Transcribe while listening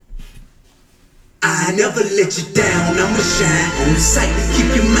I never let you down, I'ma shine on sight.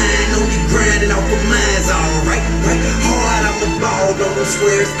 Keep your mind on your grind and off of mine's alright, right? Hard, I'm a ball on them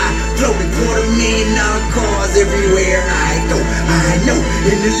squares. I float $250,000 cars everywhere I go. I know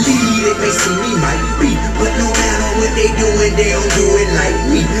in the lead they may see me might be, but no matter what they doing, they don't do it like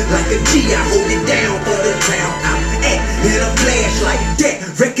me. Like a G, I hold it down for the town I'm at. In a flash like that,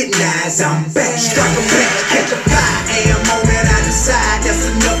 recognize I'm back. Strike a match, catch a fly, AM moment I decide.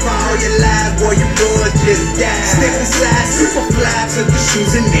 That's enough for all your lies, boy, you blood just died. Step inside, super fly, took the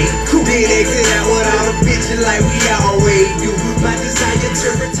shoes and they cool. Did exit out with all the bitches like we always do. My desire to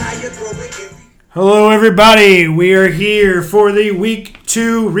retire, growing every... Hello, everybody. We are here for the Week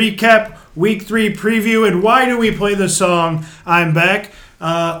 2 recap, Week 3 preview. And why do we play the song I'm Back?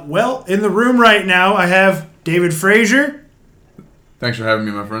 Well, in the room right now, I have David Frazier. Thanks for having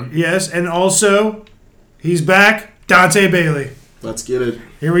me, my friend. Yes, and also, he's back, Dante Bailey. Let's get it.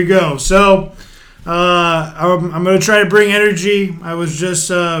 Here we go. So, I'm going to try to bring energy. I was just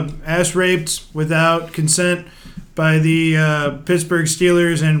ass-raped without consent by the Pittsburgh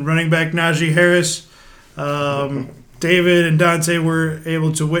Steelers and running back Najee Harris. David and Dante were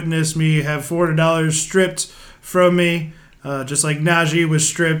able to witness me have $400 stripped from me, just like Najee was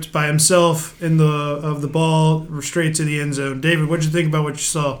stripped by himself of the ball straight to the end zone. David, what did you think about what you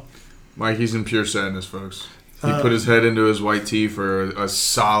saw? Mike, he's in pure sadness, folks. He put his head into his white tee for a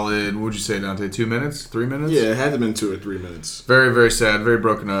solid, what would you say, Dante, 2 minutes? 3 minutes? Yeah, it had to have been 2 or 3 minutes. Very, very sad, very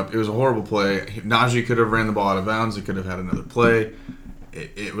broken up. It was a horrible play. Najee could have ran the ball out of bounds. He could have had another play.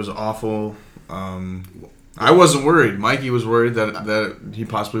 It was awful. I wasn't worried. Mikey was worried that he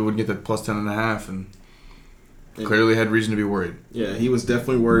possibly wouldn't get that plus 10.5, and clearly had reason to be worried. Yeah, he was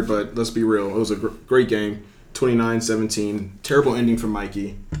definitely worried, but let's be real. It was a great game. 29-17. Terrible ending for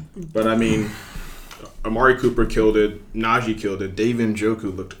Mikey. But, I mean, Amari Cooper killed it. Najee killed it. David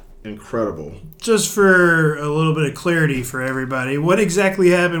Njoku looked incredible. Just for a little bit of clarity for everybody, what exactly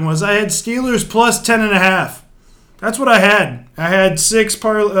happened was I had Steelers plus 10.5. That's what I had. I had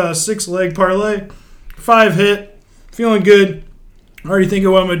 6-leg parlay, 5 hit, feeling good. Already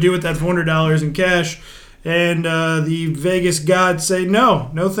thinking what I'm going to do with that $400 in cash. And the Vegas gods say,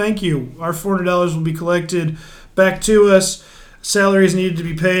 no thank you. Our $400 will be collected back to us. Salaries needed to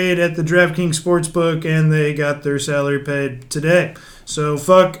be paid at the DraftKings Sportsbook, and they got their salary paid today. So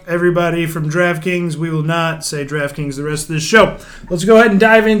fuck everybody from DraftKings. We will not say DraftKings the rest of this show. Let's go ahead and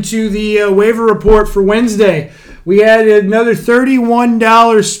dive into the waiver report for Wednesday. We had another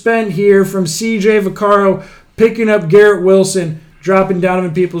 $31 spent here from CJ Vaccaro picking up Garrett Wilson, dropping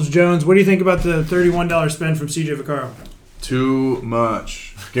Donovan Peoples-Jones. What do you think about the $31 spend from CJ Vaccaro? Too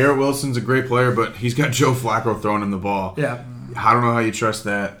much. Garrett Wilson's a great player, but he's got Joe Flacco throwing him the ball. Yeah. I don't know how you trust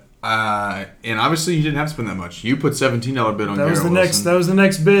that. And obviously, you didn't have to spend that much. You put $17 bid on Garrett Wilson. That was the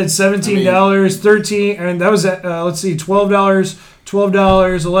nenext bid. $17, $13, and that was at $12,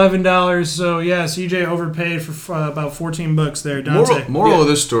 $11. So yeah, CJ overpaid for about $14 there. Dante. Moral of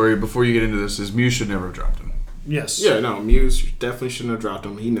this story, before you get into this, is Muse should never have dropped him. Yes. Yeah, no, Muse definitely shouldn't have dropped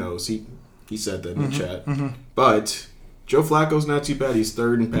him. He knows. He said that in the chat. Mm-hmm. But Joe Flacco's not too bad. He's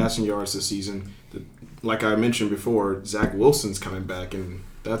third in passing yards this season. Like I mentioned before, Zach Wilson's coming back, and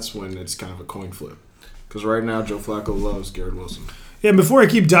that's when it's kind of a coin flip. Because right now, Joe Flacco loves Garrett Wilson. Yeah, and before I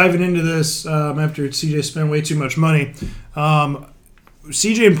keep diving into this, after CJ spent way too much money,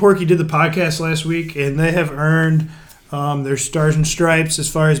 CJ and Porky did the podcast last week, and they have earned their stars and stripes as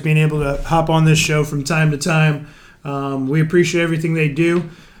far as being able to hop on this show from time to time. We appreciate everything they do.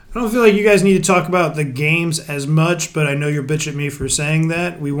 I don't feel like you guys need to talk about the games as much, but I know you're bitching at me for saying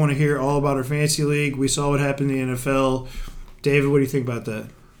that. We want to hear all about our fantasy league. We saw what happened in the NFL. David, what do you think about that?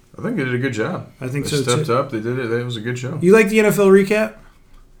 I think they did a good job. I think they stepped up. They did it. It was a good show. You like the NFL recap?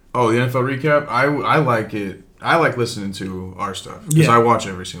 Oh, the NFL recap? I like it. I like listening to our stuff because I watch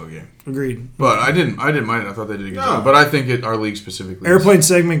every single game. Agreed. But I didn't mind it. I thought they did a good job. But I think our league specifically. Airplane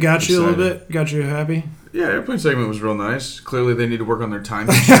segment got you a little bit? Got you happy? Yeah, airplane segment was real nice. Clearly, they need to work on their time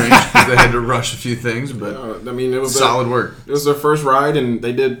constraints because they had to rush a few things. But it was solid work. It was their first ride, and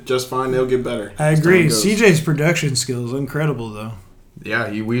they did just fine. They'll get better. I agree. CJ's production skills incredible, though. Yeah,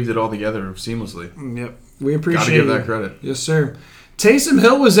 he weaved it all together seamlessly. Yep, we appreciate. Got to give that credit. Yes, sir. Taysom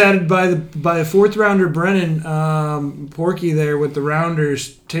Hill was added by fourth rounder Brennan Porky there with the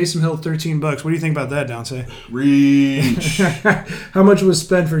Rounders. Taysom Hill, $13. What do you think about that, Dante? Reach. How much was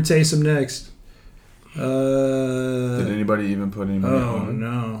spent for Taysom next? Did anybody even put any money on him?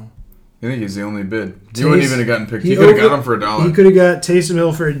 No. I think he's the only bid. He wouldn't even have gotten picked. He could have got him for $1. He could have got Taysom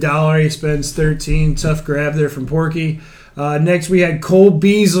Hill for $1. He spends $13. Tough grab there from Porky. Next, we had Cole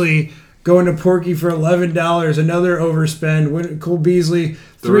Beasley going to Porky for $11. Another overspend. Cole Beasley,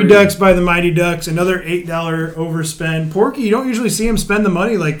 Three Ducks by the Mighty Ducks. Another $8 overspend. Porky, you don't usually see him spend the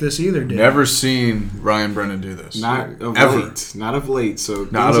money like this either, Dave. Never seen Ryan Brennan do this. Not of Ever. late. Not of late. So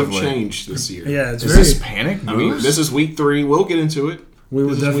Not things of have late. changed this year. Yeah, it's Is very. this panic moves? I mean, this is week 3. We'll get into it. We will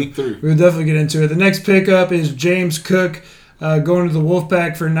This is definitely week 3. We will definitely get into it. The next pickup is James Cook going to the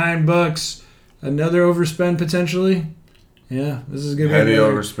Wolfpack for $9. Another overspend potentially. Yeah, this is gonna be Heavy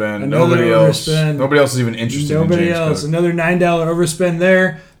another- overspend. another overspend. Nobody else is even interested Nobody in James else. Cook. Another $9 overspend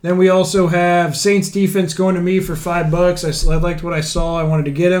there. Then we also have Saints defense going to me for $5. I liked what I saw. I wanted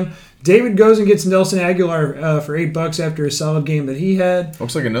to get him. David goes and gets Nelson Aguilar for $8 after a solid game that he had.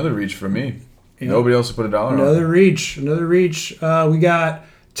 Looks like another reach for me. Yeah. Nobody else put $1 on. Another reach. We got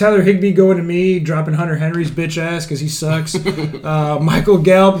Tyler Higbee going to me, dropping Hunter Henry's bitch ass because he sucks. Michael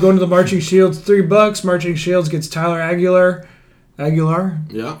Gallup going to the Marching Shields, $3. Marching Shields gets Tyler Aguilar. Aguilar?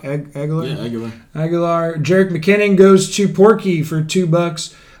 Yeah. Aguilar? Yeah, Aguilar. Aguilar. Jarek McKinnon goes to Porky for $2.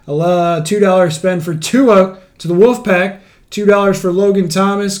 $2 spend for Tua to the Wolfpack. $2 for Logan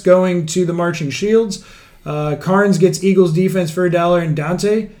Thomas going to the Marching Shields. Carnes gets Eagles defense for $1, and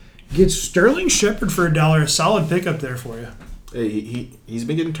Dante gets Sterling Shepard for $1. A solid pickup there for you. Hey, he's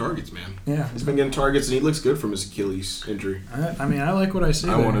been getting targets, man. Yeah. He's been getting targets, and he looks good from his Achilles injury. I mean, I like what I see.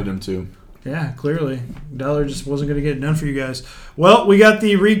 I there. wanted him to. Yeah, clearly. Dollar just wasn't going to get it done for you guys. Well, we got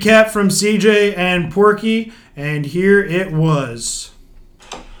the recap from CJ and Porky, and here it was.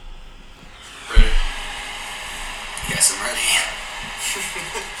 Ready? Yes, I'm ready.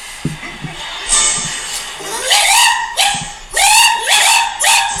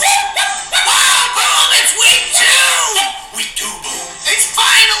 Boom, it's week 2! Week 2, Boom. It's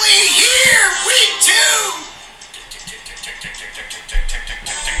finally here! Week 2!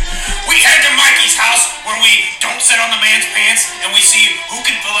 We head to Mikey's house where we don't sit on the man's pants and we see who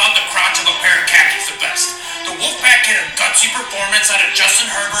can fill out the crotch of a pair of khakis the best. The Wolfpack get a gutsy performance out of Justin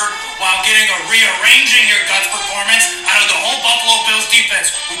Herbert while getting a rearranging your guts performance out of the whole Buffalo Bills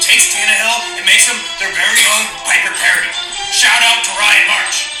defense, who takes Tannehill and makes him their very own Piper Perry. Shout out to Ryan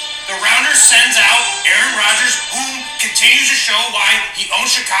March. The Rounders sends out Aaron Rodgers, who continues to show why he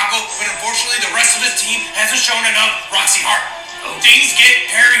owns Chicago, but unfortunately the rest of his team hasn't shown enough Roxy Hart. Things get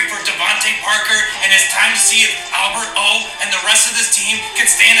hairy for Devontae Parker, and it's time to see if Albert O and the rest of this team can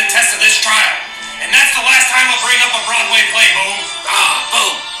stand the test of this trial. And that's the last time I'll bring up a Broadway play, Boom.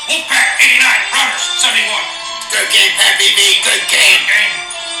 Boom. Wolfpack, 89, Rounders, 71. Good game, Pat BB, good game.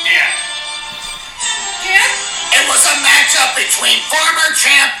 Yeah. It was a matchup between former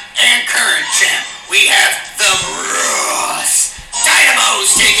champ and current champ. We have the Ross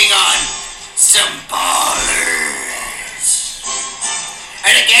Dynamos taking on some ballers.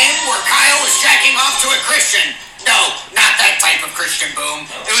 And a game where Kyle was jacking off to a Christian. No, not that type of Christian, Boom.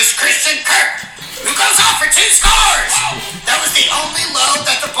 It was Christian Kirk, who goes off for 2 scores. That was the only load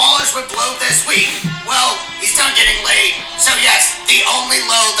that the Ballers would blow this week. Well, he's done getting laid. So yes, the only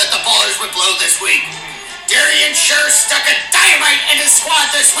load that the Ballers would blow this week. Darian sure stuck a dynamite in his squad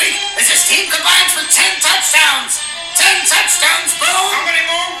this week as his team combines for 10 touchdowns. 10 touchdowns, Boom. How many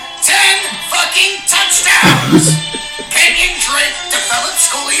more? 10 fucking touchdowns. Kenyon Drake developed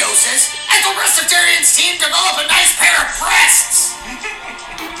scoliosis, and the rest of Darian's team develop a nice pair of breasts.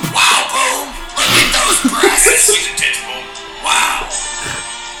 Wow, Boom. Look at those breasts. He's intense, Boom. Wow.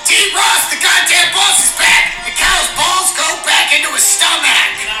 D. Ross, the goddamn boss, is back, and Kyle's balls go back into his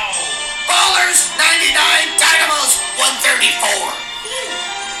stomach. No. Ballers, 99, Dynamos, 134.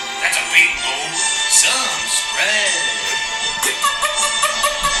 That's a beat, Boom. Some spread.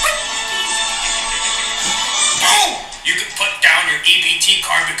 Boom! You can put down your EBT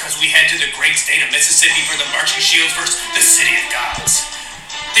card because we head to the great state of Mississippi for the Marching Shields versus the City of Gods.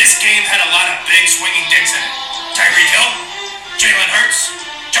 This game had a lot of big swinging dicks in it. Tyreek Hill, Jalen Hurts,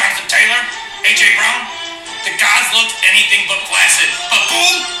 Jonathan Taylor, A.J. Brown. The Gods looked anything but placid. But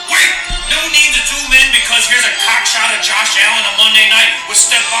Boom, wait! No need to zoom in because here's a cock shot of Josh Allen on Monday night with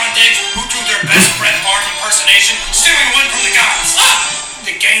Stephon Diggs, who do their best Brett Favre impersonation, stealing a win from the Gods.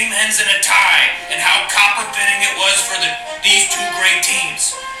 The game ends in a tie, and how copper-fitting it was for these two great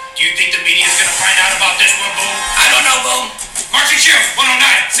teams. Do you think the media's gonna find out about this one, Boom? I don't know, Boom. Marching Shields, 109.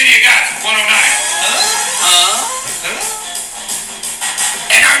 City of Gods, 109.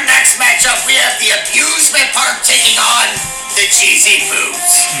 In our next matchup, we have the Abusement Park taking on the Cheesy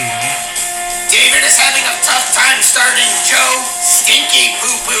Boobs. David is having a tough time starting Joe Stinky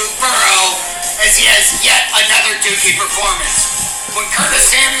Poo Poo Burrow as he has yet another dookie performance. When Curtis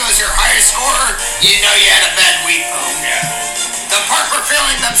Samuel is your highest scorer, you know you had a bad week, Boom. Yeah. The Park were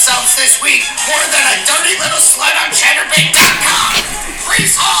feeling themselves this week more than a dirty little slut on ChatterBait.com.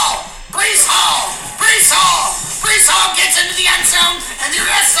 Brees Hall, Brees Hall! Brees Hall! Brees Hall gets into the end zone, and the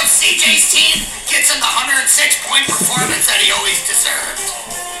rest of CJ's team gets him the 106-point performance that he always deserved.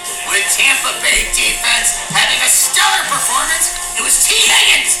 With Tampa Bay defense having a stellar performance, it was T.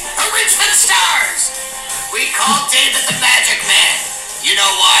 Higgins who reached for the stars. We called David the Magic Man. You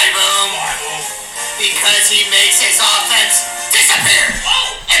know why, Boom? Because he makes his offense disappear.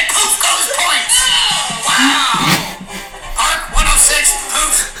 And poof goes points. Wow. Park 106,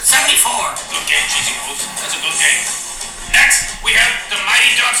 poof 74. Good game, Cheesy Wolves. That's a good game. Next, we have the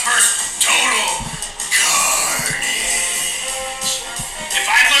Mighty Ducks versus Total Carnage. If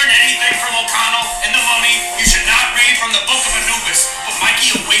I learned anything from O'Connell and the Mummy, you should not read from the Book of Anubis, but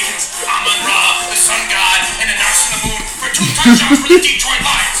Mikey awakens Amon-Ra, the sun god, and the Narcs in the moon for 2 touchdowns for the Detroit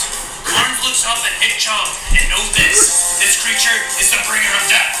Lions. Carnes looks up and hit Chum, and know this. This creature is the bringer of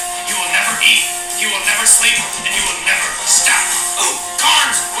death. He will never eat, he will never sleep, and he will never stop. Oh,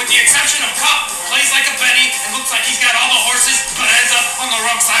 Carnes, with the exception of Cup, plays like a Benny and looks like he's got all the horses, but ends up on the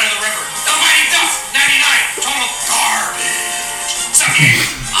wrong side of the river. The Mighty Ducks, 99, total garbage.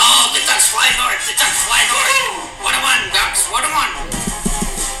 78. Oh, the Ducks fly north. The Ducks fly north. 101, Ducks. 101.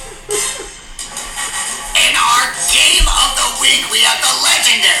 In our game of the week, we have the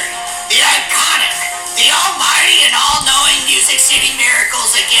legendary, the iconic, the almighty and all-knowing Music City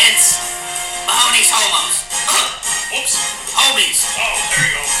Miracles against Mahoney's Homos. Whoops. Homies. Oh, there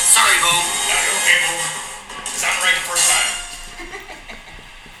you go. Sorry, Boom. No, you're okay, Boom. Sound right the first time.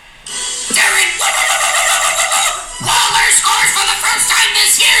 Darren Waller scores for the first time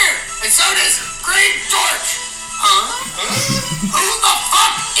this year, and so does Greg Dortch. Huh? Who the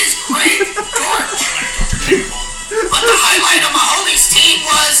fuck is Greg Dortch? But the highlight of Mahoney's team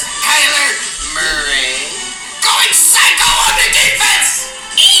was Kyler Murray going psycho on the defense.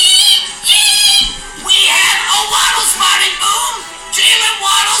 We have a Waddle spotting, Boom. Jalen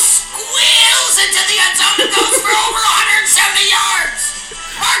Waddle squeals into the end zone and goes for over 170 yards.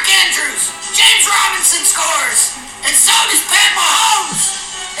 Mark Andrews, James Robinson scores, and so does Pat Mahomes.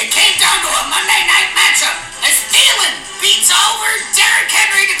 It came down to a Monday night matchup as Thielen beats over Derrick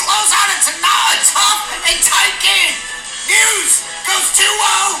Henry to close out a tough and tight game. News goes 2-0,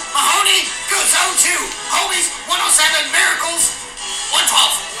 Mahoney goes 0-2. Homies 107, Miracles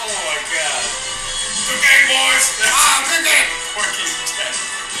 112. Oh my god. Good game, boys. Good game. Porky's dead.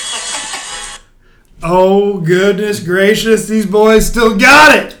 Oh, goodness gracious. These boys still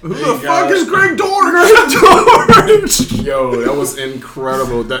got it. Who the fuck is Greg Dortch? Dortch. Yo, that was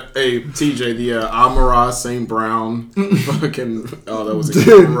incredible. Hey, TJ, the Amon-Ra St. Brown fucking. Oh, that was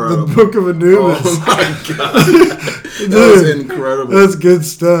Dude, incredible. the Book of Anubis. Oh my god. That was incredible. That's good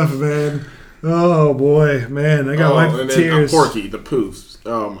stuff, man. Oh, boy. Man, I got my and then tears. Porky, the poofs.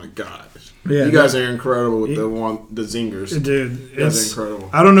 Oh my god. Yeah, you guys are incredible with the zingers. Dude, That's it's incredible.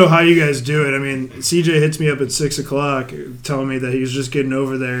 I don't know how you guys do it. I mean, CJ hits me up at 6 o'clock telling me that he's just getting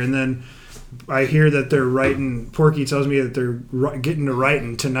over there, and then I hear that they're writing. Porky tells me that they're getting to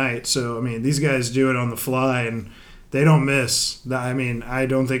writing tonight. So I mean, these guys do it on the fly, and they don't miss. I mean, I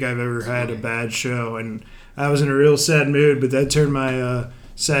don't think I've ever had a bad show, and I was in a real sad mood, but that turned my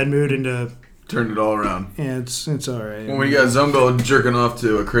sad mood into. Turned it all around. Yeah, it's all right. When we got Zumbo jerking off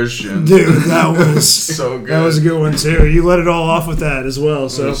to a Christian. Dude, that was so good. That was a good one too. You let it all off with that as well.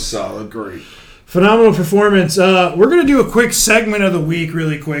 It So was solid. Great. phenomenal performance. We're gonna do a quick segment of the week,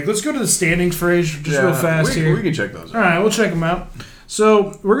 really quick. Let's go to the standings, Frage, just real fast here. We can check those out. All right, we'll check them out.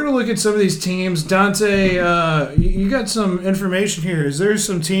 So we're gonna look at some of these teams. Dante, you got some information here. Is there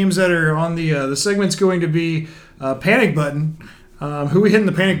some teams that are on the segment's going to be panic button? Who we hitting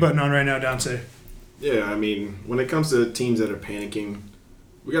the panic button on right now, Dante? Yeah, I mean, when it comes to teams that are panicking,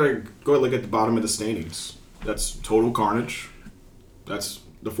 we gotta go and look at the bottom of the standings. That's Total Carnage. That's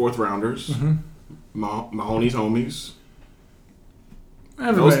the fourth rounders. Mm-hmm. Mahoney's homies.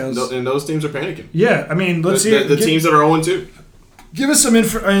 Everybody else. And those teams are panicking. Yeah, I mean, let's see. The teams that are 0-2. Give us some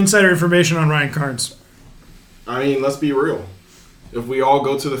insider information on Ryan Carnes. I mean, let's be real. If we all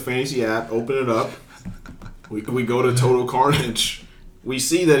go to the fantasy app, open it up, we go to Total Carnage, we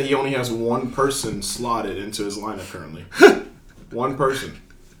see that he only has one person slotted into his lineup currently. One person.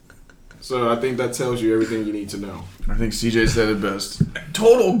 So I think that tells you everything you need to know. I think CJ said it best.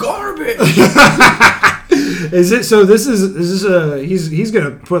 Total garbage. Is it so? This is he's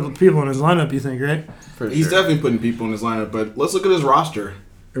gonna put people in his lineup. You think, right? He's definitely putting people in his lineup, but let's look at his roster.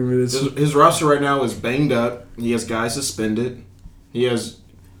 I mean, His roster right now is banged up. He has guys suspended. He has.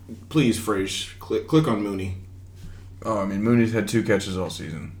 Please, Frage, click on Mooney. Oh, I mean, Mooney's had 2 catches all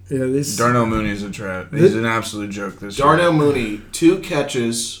season. yeah, this Darnell Mooney's a trap. He's an absolute joke this year. Darnell Mooney, 2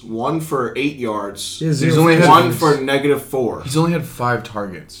 catches, 1 for 8 yards. Yeah, He's only had 1 for -4. He's only had 5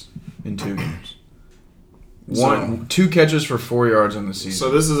 targets. in 2 games. So- 2 catches for 4 yards on the season.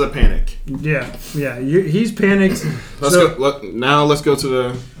 So this is a panic. Yeah. He's panicked. Let's So- let's go to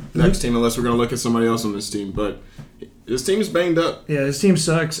the next team, unless we're going to look at somebody else on this team. But this team's banged up. Yeah, his team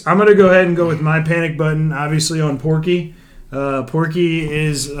sucks. I'm going to go ahead and go with my panic button, obviously, on Porky. Porky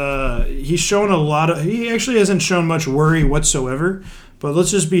is he's shown a lot of. He actually hasn't shown much worry whatsoever. But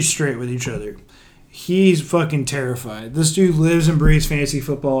let's just be straight with each other. He's fucking terrified. This dude lives and breathes fantasy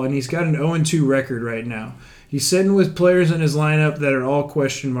football, and he's got an 0-2 record right now. He's sitting with players in his lineup that are all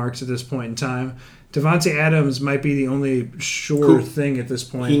question marks at this point in time. Devontae Adams might be the only sure thing at this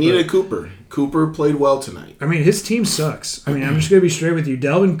point. He needed but- Cooper. Cooper played well tonight. I mean, his team sucks. I mean, I'm just going to be straight with you.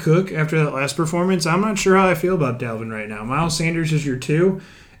 Dalvin Cook, after that last performance, I'm not sure how I feel about Dalvin right now. Miles Sanders is your 2.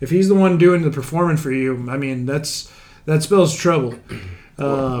 If he's the one doing the performing for you, I mean, that spells trouble.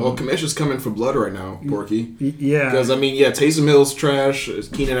 Well, Kamisha's coming for blood right now, Porky. Yeah. Because, I mean, Taysom Hill's trash.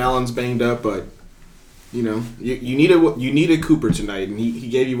 Keenan Allen's banged up, but, you needed Cooper tonight, and he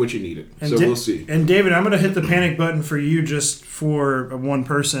gave you what you needed. So we'll see. And David, I'm going to hit the panic button for you just for one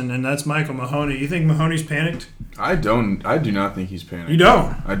person, and that's Michael Mahoney. You think Mahoney's panicked? I do not think he's panicked. You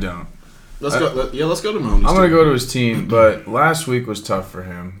don't? I don't. Let's go to Mahoney's I'm going to team. go to his team, but last week was tough for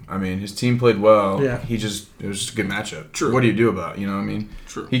him. I mean, his team played well. Yeah. It was just a good matchup. True. What do you do about it? You know what I mean?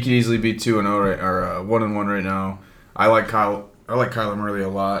 True. He could easily be 2-0 or 1-1 right now. I like Kyler Murray a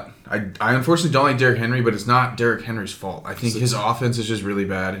lot. I unfortunately don't like Derrick Henry, but it's not Derrick Henry's fault. I think his offense is just really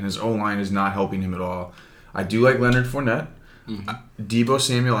bad, and his O-line is not helping him at all. I do like Leonard Fournette. Deebo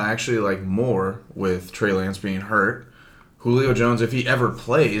Samuel I actually like more with Trey Lance being hurt. Julio Jones, if he ever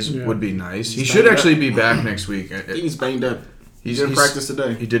plays, would be nice. He should actually be back next week. I think he's banged up. He's didn't practice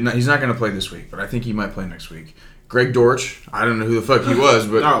today. He did not. He's not going to play this week, but I think he might play next week. Greg Dortch, I don't know who the fuck he was,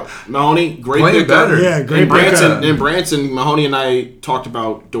 but No, Mahoney, great Playing pickup. better. Yeah, great And pickup. Branson, Mahoney and I talked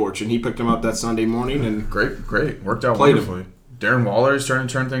about Dortch, and he picked him up that Sunday morning, and great, worked out Played him. wonderfully. Darren Waller is starting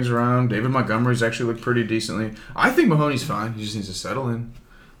to turn things around. David Montgomery's actually looked pretty decently. I think Mahoney's fine. He just needs to settle in,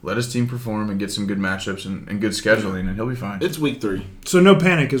 let his team perform, and get some good matchups and good scheduling, and he'll be fine. it's week 3. So no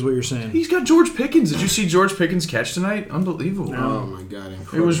panic is what you're saying. He's got George Pickens. Did you see George Pickens catch tonight? Unbelievable. Oh my God, It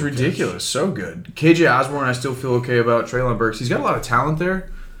incredible was catch. ridiculous. So good. KJ Osborne, I still feel okay about. Traylon Burks, he's got a lot of talent there.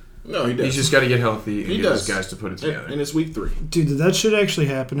 No, he does. He's just got to get healthy and He get does. his guys to put it together. And it's week 3. Dude, did that shit actually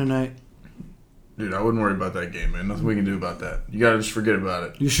happen tonight? Dude, I wouldn't worry about that game, man. Nothing we can do about that. You got to just forget about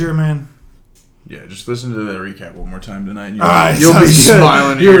it. You sure, man? Yeah, just listen to that recap one more time tonight. And All right, you'll be sounds good.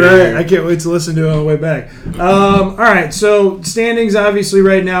 smiling. You're ear to right. ear. I can't wait to listen to it on the way back. All right, so standings obviously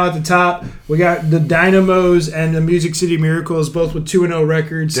right now at the top. We got the Dynamos and the Music City Miracles both with 2-0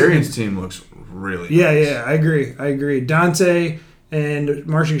 records. Darian's team looks really Yeah, nice. yeah, I agree. Dante and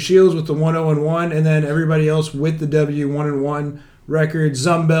Marcia Shields with the 1-0-1, and then everybody else with the W 1-1 record.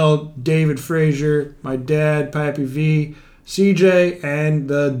 Zumbel, David Frazier, my dad, Pappy V, CJ, and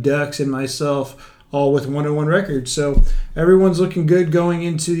the Ducks and myself, all with 1-1 records. So everyone's looking good going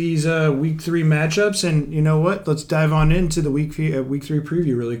into these week 3 matchups. And you know what? Let's dive on into the week 3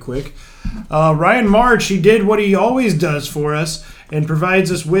 preview really quick. Ryan March, he did what he always does for us and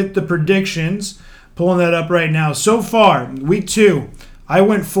provides us with the predictions. Pulling that up right now. So far, week 2, I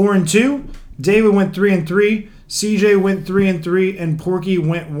went 4-2. David went 3-3. CJ went 3-3, and Porky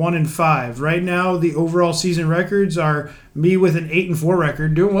went 1-5. Right now, the overall season records are me with an 8-4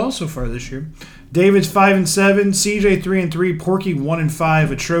 record, doing well so far this year. David's 5-7, CJ 3-3, Porky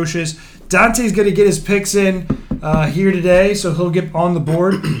 1-5, atrocious. Dante's going to get his picks in here today, so he'll get on the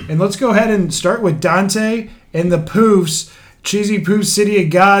board. And let's go ahead and start with Dante and the Poofs. Cheesy Poofs City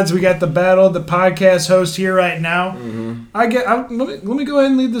of Gods. We got the battle of the podcast host here right now. Let me go ahead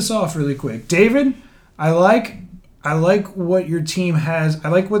and lead this off really quick. David, I like what your team has. I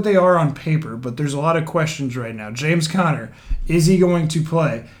like what they are on paper, but there's a lot of questions right now. James Conner, is he going to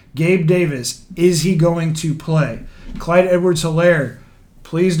play? Gabe Davis, is he going to play? Clyde Edwards-Helaire,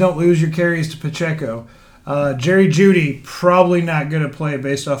 please don't lose your carries to Pacheco. Jerry Jeudy, probably not going to play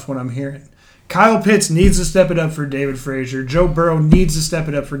based off what I'm hearing. Kyle Pitts needs to step it up for David Frazier. Joe Burrow needs to step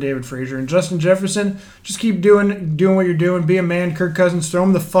it up for David Frazier. And Justin Jefferson, just keep doing what you're doing. Be a man, Kirk Cousins. Throw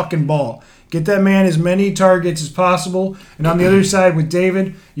him the fucking ball. Get that man as many targets as possible. And on the other side with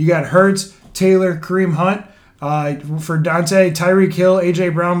David, you got Hurts, Taylor, Kareem Hunt. For Dante, Tyreek Hill, A.J.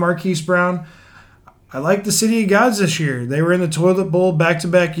 Brown, Marquise Brown. I like the City of Gods this year. They were in the toilet bowl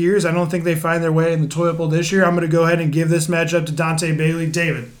back-to-back years. I don't think they find their way in the toilet bowl this year. I'm going to go ahead and give this matchup to Dante Bailey.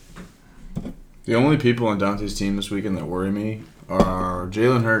 David. The only people on Dante's team this weekend that worry me are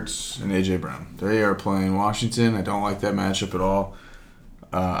Jalen Hurts and A.J. Brown. They are playing Washington. I don't like that matchup at all.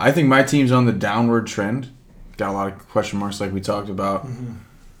 I think my team's on the downward trend. Got a lot of question marks like we talked about.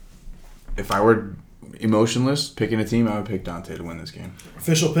 if I were emotionless picking a team, I would pick Dante to win this game.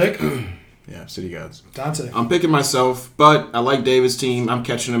 Official pick? Yeah, City Gods. Dante. I'm picking myself, but I like David's team. I'm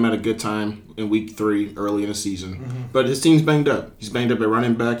catching him at a good time in week 3, early in the season. Mm-hmm. But his team's banged up. He's banged up at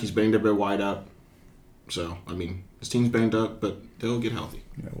running back. He's banged up at wideout. So, I mean, his team's banged up, but they'll get healthy.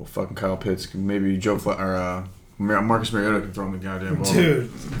 Yeah, well, fucking Kyle Pitts. Maybe Marcus Mariota can throw him the goddamn ball. Dude,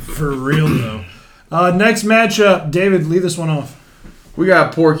 for real, though. Next matchup. David, lead this one off. We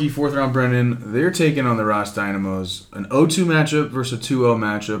got Porky, 4th round Brendan. They're taking on the Ross Dynamos. An 0-2 matchup versus a 2-0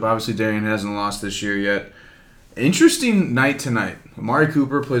 matchup. Obviously, Darian hasn't lost this year yet. Interesting night tonight. Amari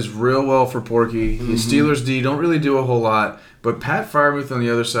Cooper plays real well for Porky. His Steelers D don't really do a whole lot. But Pat Freiermuth on the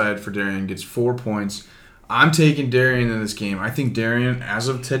other side for Darian gets 4 points. I'm taking Darian in this game. I think Darian, as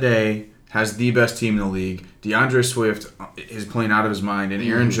of today, has the best team in the league. DeAndre Swift is playing out of his mind. And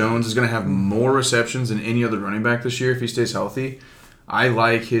Aaron Jones is going to have more receptions than any other running back this year if he stays healthy. I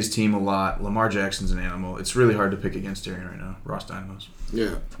like his team a lot. Lamar Jackson's an animal. It's really hard to pick against Darian right now. Ross Dynamos.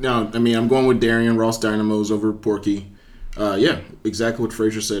 Yeah. No, I mean, I'm going with Darian, Ross Dynamos over Porky. Yeah, exactly what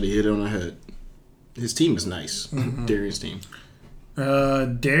Frazier said. He hit it on the head. His team is nice. Darian's team.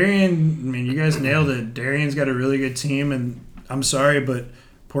 Darian, I mean, you guys nailed it. Darian's got a really good team, and I'm sorry, but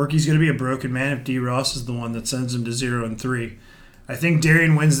Porky's going to be a broken man if D. Ross is the one that sends him to 0-3. I think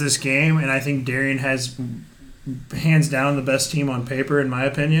Darian wins this game, and I think Darian has hands down the best team on paper, in my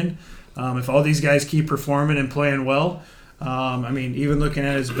opinion. If all these guys keep performing and playing well, I mean, even looking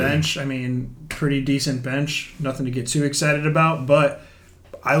at his bench, I mean, pretty decent bench. Nothing to get too excited about, but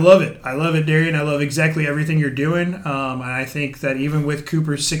I love it. I love it, Darian. I love exactly everything you're doing. And I think that even with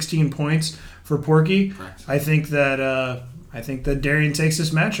Cooper's 16 points for Porky, I think that Darian takes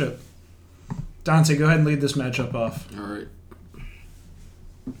this matchup. Dante, go ahead and lead this matchup off.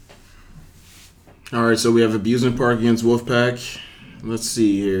 All right, so we have Abusing Park against Wolfpack. Let's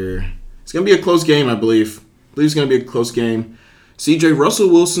see here. It's going to be a close game, I believe. I believe it's going to be a close game. CJ, Russell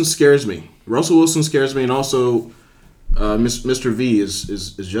Wilson scares me. And also Mr. V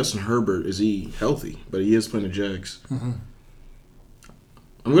is Justin Herbert. Is he healthy? But he is playing the Jags. I'm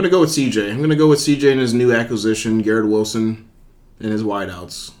going to go with CJ. I'm going to go with CJ and his new acquisition, Garrett Wilson, and his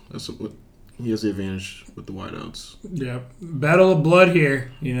wideouts. He has the advantage with the wideouts. Yeah, battle of blood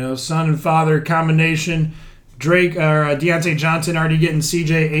here. You know, son and father combination. Drake or Deontay Johnson already getting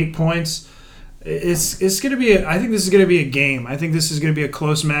CJ 8 points. It's going to be. I think this is going to be a game. I think this is going to be a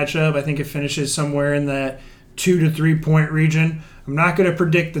close matchup. I think it finishes somewhere in that 2 to 3 point region. I'm not going to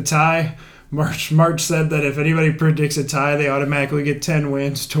predict the tie. March said that if anybody predicts a tie, they automatically get 10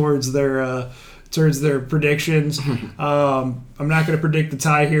 wins towards their predictions. I'm not going to predict the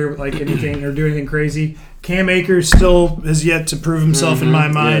tie here like anything or do anything crazy. Cam Akers still has yet to prove himself in my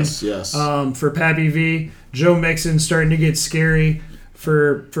mind. Yes. For Pappy V. Joe Mixon starting to get scary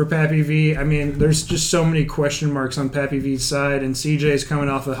for Pappy V. I mean, there's just so many question marks on Pappy V's side, and CJ is coming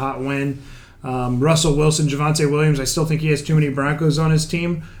off a hot win. Russell Wilson, Javonte Williams, I still think he has too many Broncos on his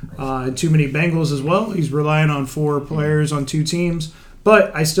team, and too many Bengals as well. He's relying on 4 players on 2 teams.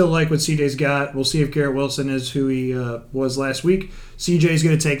 But I still like what CJ's got. We'll see if Garrett Wilson is who he was last week. CJ's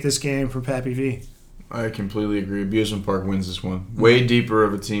going to take this game for Pappy V. I completely agree. Abusement Park wins this one. Way deeper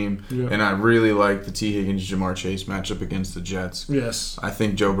of a team. Yeah. And I really like the T. Higgins-Jamar Chase matchup against the Jets. Yes. I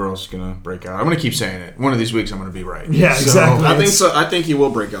think Joe Burrow's going to break out. I'm going to keep saying it. One of these weeks I'm going to be right. Yeah, exactly. I think so. I think he will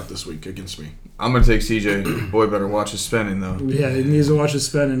break out this week against me. I'm going to take CJ. Boy, better watch his spending, though. Yeah, he needs to watch his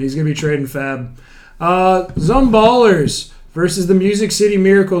spending. He's going to be trading fab. Zumballers versus the Music City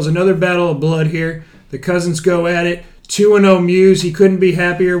Miracles. Another battle of blood here. The Cousins go at it. 2-0 Muse. He couldn't be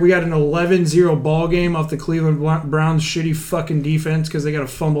happier. We got an 11-0 ball game off the Cleveland Browns' shitty fucking defense because they got a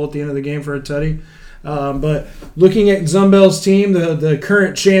fumble at the end of the game for a tutty. But looking at Zumbell's team, the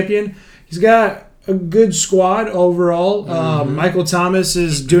current champion, he's got a good squad overall. Michael Thomas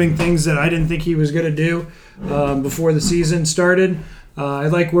is doing things that I didn't think he was going to do before the season started. I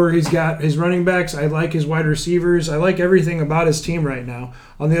like where he's got his running backs. I like his wide receivers. I like everything about his team right now.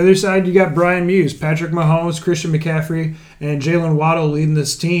 On the other side, you got Brian Muse, Patrick Mahomes, Christian McCaffrey, and Jalen Waddle leading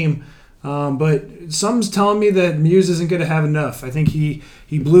this team. But something's telling me that Muse isn't going to have enough. I think he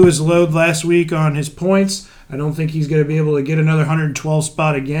blew his load last week on his points. I don't think he's going to be able to get another 112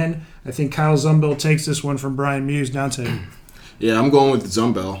 spot again. I think Kyle Zumbell takes this one from Brian Muse. Dante. Yeah, I'm going with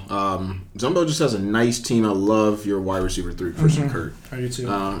Zumbell. Zumbell just has a nice team. I love your wide receiver 3, Christian Kirk. I do too.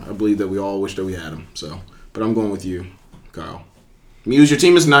 I believe that we all wish that we had him. But I'm going with you, Kyle. Muse, your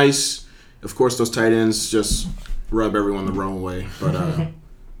team is nice. Of course, those tight ends just rub everyone the wrong way. But I'm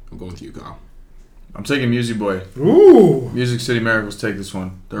going with you, Kyle. I'm taking Music Boy. Ooh. Music City Miracles take this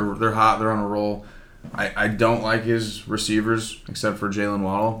one. They're hot. They're on a roll. I don't like his receivers except for Jalen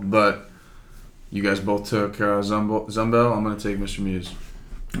Waddle, but You guys both took Zumbel. I'm going to take Mr. Muse.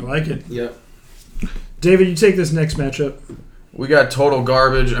 I like it. Yep. David, you take this next matchup. We got total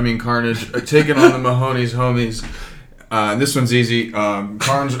garbage. Carnage taking on the Mahoney's homies. This one's easy.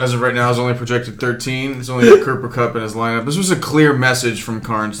 Carnes, as of right now, is only projected 13. There's only a Cooper Cup in his lineup. This was a clear message from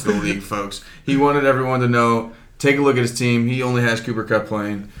Carnes to the league, folks. He wanted everyone to know, take a look at his team. He only has Cooper Cup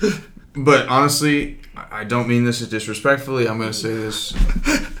playing. But honestly, I don't mean this disrespectfully. I'm going to say this.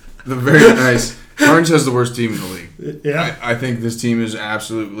 The very nice. Carnes has the worst team in the league. Yeah. I think this team is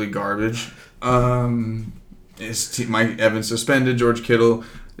absolutely garbage. Mike Evans suspended. George Kittle,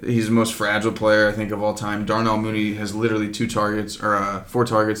 he's the most fragile player, I think, of all time. Darnell Mooney has literally 4 targets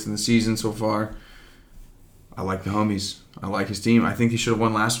in the season so far. I like the homies. I like his team. I think he should have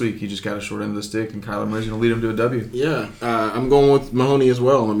won last week. He just got a short end of the stick, and Kyler Murray's going to lead him to a W. Yeah, I'm going with Mahoney as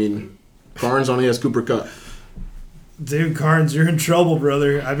well. Carnes only has Cooper Cup. Dude, Carnes, you're in trouble,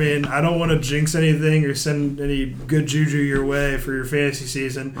 brother. I don't want to jinx anything or send any good juju your way for your fantasy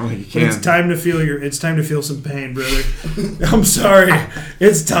season. Oh, you But can. it's time to feel some pain, brother. I'm sorry.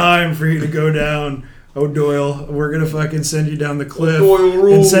 It's time for you to go down. O'Doyle, we're gonna fucking send you down the cliff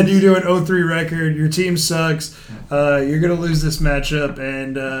and send you to an 0-3 record. Your team sucks. You're gonna lose this matchup,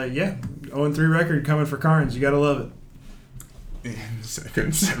 and 0-3 record coming for Carnes. You gotta love it. I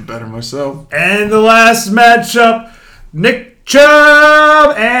couldn't say it better myself. And the last matchup, Nick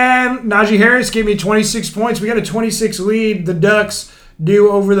Chubb and Najee Harris gave me 26 points. We got a 26 lead. The Ducks do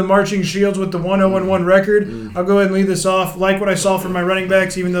over the Marching Shields with the 1-0-1 record. I'll go ahead and lead this off. Like what I saw from my running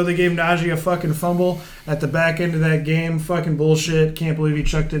backs, even though they gave Najee a fucking fumble at the back end of that game. Fucking bullshit. Can't believe he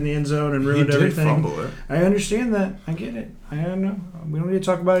chucked it in the end zone and ruined everything. He did fumble it. I understand that. I get it. I don't know. We don't need to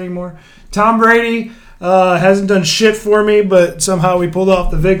talk about it anymore. Tom Brady hasn't done shit for me, but somehow we pulled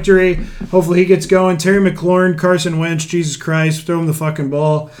off the victory. Hopefully he gets going. Terry McLaurin, Carson Wentz, Jesus Christ, throw him the fucking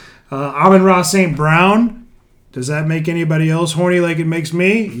ball. Amon-Ra St. Brown. Does that make anybody else horny like it makes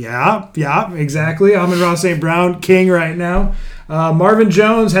me? Yeah, exactly. Amon-Ra St. Brown, king right now. Marvin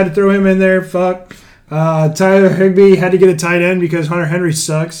Jones, had to throw him in there. Fuck. Tyler Higbee had to get a tight end because Hunter Henry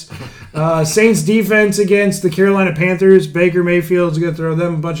sucks. Saints defense against the Carolina Panthers. Baker Mayfield's going to throw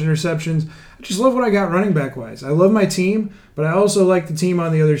them a bunch of interceptions. I just love what I got running back wise. I love my team, but I also like the team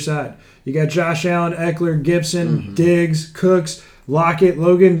on the other side. You got Josh Allen, Eckler, Gibson, Diggs, Cooks, Lockett,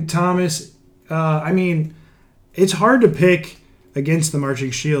 Logan Thomas. It's hard to pick against the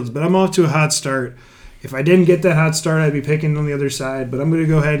Marching Shields, but I'm off to a hot start. If I didn't get that hot start, I'd be picking on the other side, but I'm going to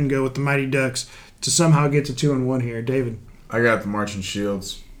go ahead and go with the Mighty Ducks to somehow get to 2-1 here. David. I got the Marching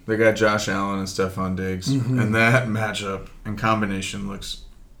Shields. They got Josh Allen and Stephon Diggs. And that matchup and combination looks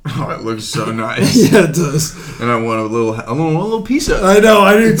so nice. Yeah, it does. And I want a little piece of it. I know,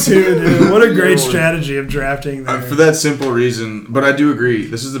 I do too, dude. What a great strategy of drafting there. For that simple reason, but I do agree.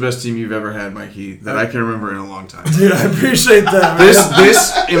 This is the best team you've ever had, Mikey, that I can remember in a long time. Dude, I appreciate that.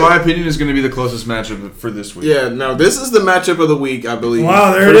 This, in my opinion, is going to be the closest matchup for this week. Yeah, no, this is the matchup of the week, I believe.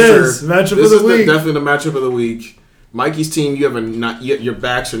 Wow, there it is. Matchup of the week. Definitely the matchup of the week. Mikey's team, your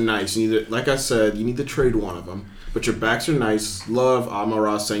backs are nice. Like I said, you need to trade one of them. But your backs are nice. Love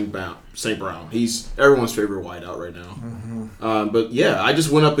Amon-Ra St. Brown. He's everyone's favorite wideout right now. But yeah, I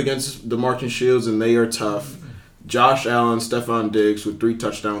just went up against the Marching Shields, and they are tough. Josh Allen, Stephon Diggs with 3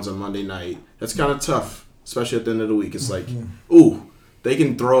 touchdowns on Monday night. That's kind of tough, especially at the end of the week. It's like, ooh, they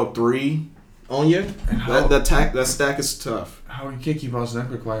can throw up 3 on you. That stack is tough. You can't keep Austin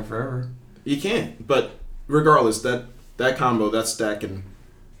Eckler quiet forever. You can't. But regardless, that combo, that stack can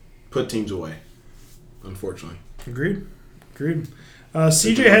put teams away, unfortunately. Agreed.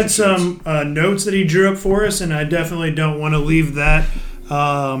 CJ had some notes that he drew up for us, and I definitely don't want to leave that.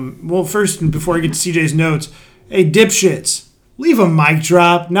 First, before I get to CJ's notes, hey, dipshits, leave a mic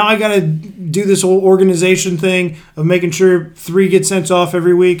drop. Now I got to do this whole organization thing of making sure 3 get sent off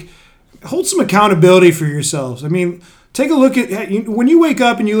every week. Hold some accountability for yourselves. Take a look at when you wake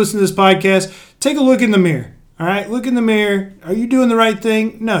up and you listen to this podcast, take a look in the mirror. All right, look in the mirror. Are you doing the right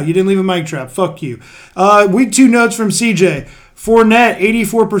thing? No, you didn't leave a mic drop. Fuck you. Week 2 notes from CJ. Fournette,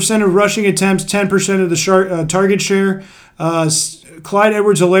 84% of rushing attempts, 10% of the target share. Clyde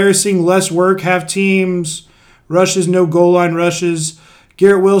Edwards-Helaire seeing less work, half teams rushes, no goal line rushes.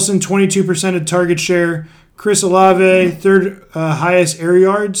 Garrett Wilson, 22% of target share. Chris Olave, third highest air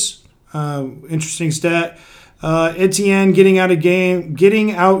yards. Interesting stat. Etienne getting out game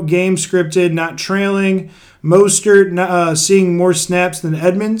scripted, not trailing. Mostert seeing more snaps than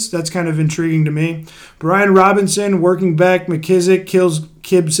Edmonds. That's kind of intriguing to me. Brian Robinson working back. McKissick kills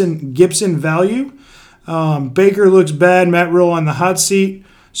Gibson value. Baker looks bad. Matt Rule on the hot seat.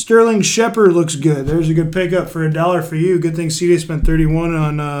 Sterling Shepard looks good. There's a good pickup for $1 for you. Good thing CJ spent 31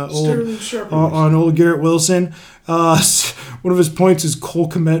 on old Garrett Wilson. One of his points is Cole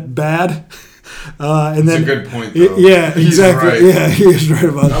Kmet bad. And That's then, a good point, though. Yeah, He's exactly. right. Yeah, he is right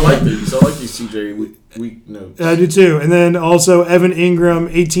about that. I like these CJ week notes. I do too. And then also Evan Ingram,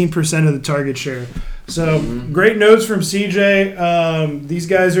 18% of the target share. So great notes from CJ. These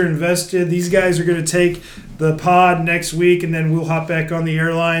guys are invested. These guys are going to take the pod next week, and then we'll hop back on the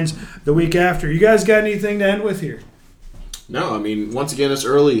airlines the week after. You guys got anything to end with here? No, I mean, once again, it's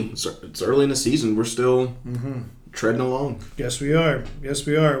early. It's early in the season. We're still treading along. Yes, we are. Yes,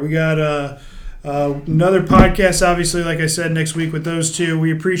 we are. We got another podcast, obviously, like I said, next week with those two.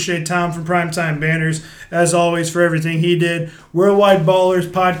 We appreciate Tom from Primetime Banners, as always, for everything he did. Worldwide Ballers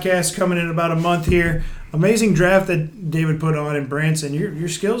podcast coming in about a month here. Amazing draft that David put on in Branson. Your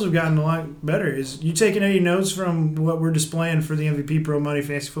skills have gotten a lot better. Is you taking any notes from what we're displaying for the MVP Pro Money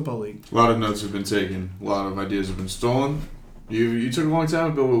Fantasy Football League? A lot of notes have been taken. A lot of ideas have been stolen. You took a long time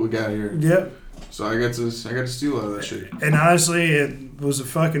to build what we got here. Yep. So I got to steal out of that shit. And honestly, it was a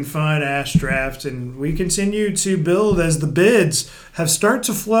fucking fun-ass draft, and we continue to build as the bids have start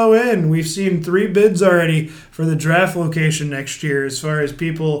to flow in. We've seen 3 bids already for the draft location next year as far as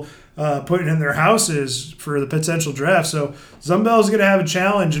people putting in their houses for the potential draft. So Zumbell's going to have a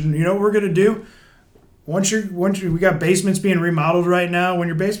challenge, and you know what we're going to do? Once we got basements being remodeled right now. When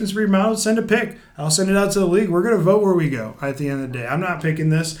your basement's remodeled, send a pick. I'll send it out to the league. We're going to vote where we go at the end of the day. I'm not picking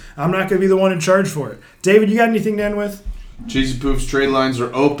this. I'm not going to be the one in charge for it. David, you got anything to end with? Cheesy Poops trade lines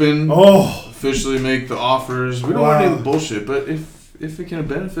are open. Oh. Officially make the offers. We don't want any of the bullshit, but if it can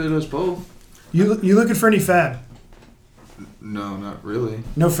benefit us both. You looking for any fab? No, not really.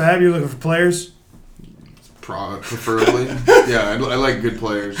 No fab? You're looking for players? Preferably. Yeah, I like good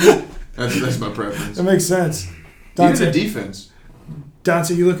players. That's my preference. That makes sense. Even the defense.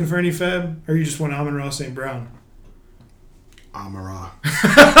 Dante, you looking for any fab? Or you just want Amon-Ra St. Brown? Amara.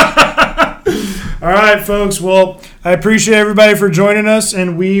 All right, folks. Well, I appreciate everybody for joining us,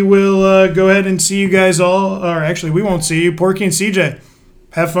 and we will go ahead and see you guys all. Or actually, we won't see you. Porky and CJ.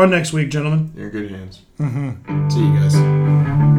 Have fun next week, gentlemen. You're in good hands. See you guys.